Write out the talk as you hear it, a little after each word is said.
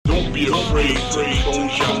be afraid to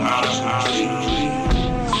close your eyes and dream,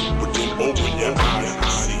 but then open your eyes and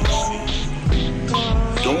see.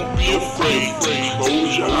 Don't be afraid to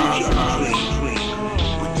close your eyes and dream,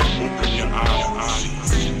 but then open your eyes and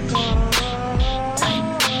see.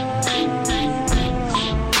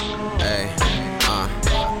 Hey,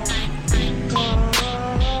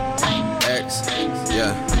 X,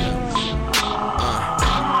 yeah.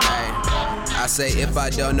 I say if I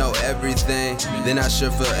don't know everything, then I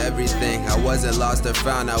should feel everything. I wasn't lost or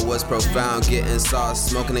found, I was profound. Getting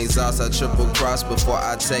sauce, smoking exhaust, I triple cross before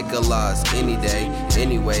I take a loss. Any day,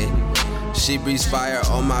 anyway. She breathes fire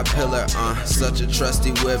on my pillar, such a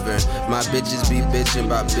trusty wyvern. My bitches be bitching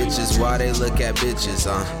about bitches while they look at bitches,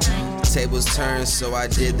 Tables turned, so I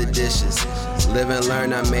did the dishes. Live and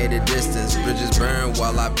learn, I made a distance. Bridges burn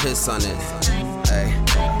while I piss on it. Ay,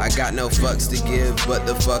 I got no fucks to give, but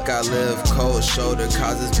the fuck I live. Cold shoulder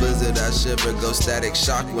causes blizzard, I shiver. Go static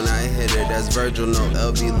shock when I hit her. That's Virgil, no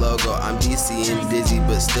LV logo. I'm DC and dizzy,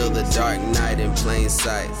 but still the dark night in plain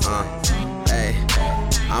sight. Ay,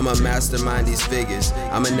 I'ma mastermind these figures.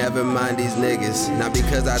 I'ma never mind these niggas. Not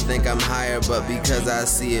because I think I'm higher, but because I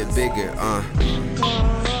see it bigger.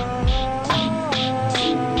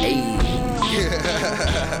 Hey.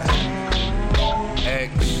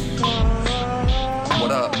 X.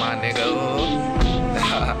 What up, my nigga?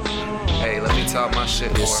 Hey, let me talk my shit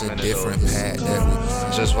for a minute. It's a different path that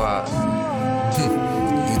we just why?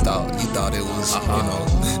 you thought it was, you know.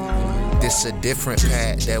 This a different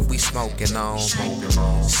path that we smoking on.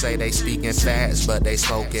 Say they speaking fast, but they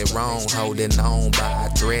spoke it wrong. Holding on by a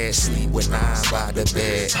thread, sleep with 9 by the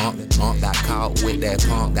bed. Got caught with that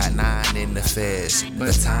punk, got 9 in the feds.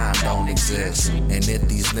 The time don't exist. And if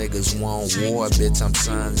these niggas want war, bitch, I'm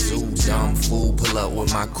Sun Tzu. Dumb fool, pull up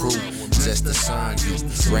with my crew. Just the sun you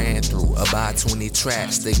ran through about 20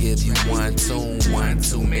 tracks. They give you one tune, one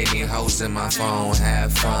too many hoes in my phone.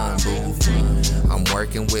 Have fun, boo. I'm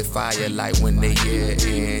working with fire like when the year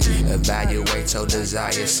end. Evaluate your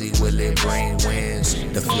desire, see will it bring wins.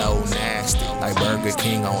 The flow nasty, like Burger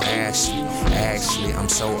King on Ashley. Actually, I'm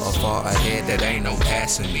so far ahead that ain't no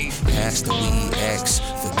passing me. Pass the weed X,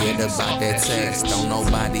 forget about that text. Don't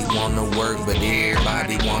nobody wanna work, but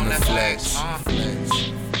everybody wanna flex.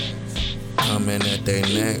 Coming at their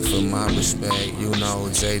neck for my respect. You know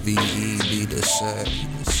JVE be the set.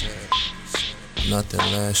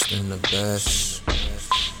 Nothing less than the best.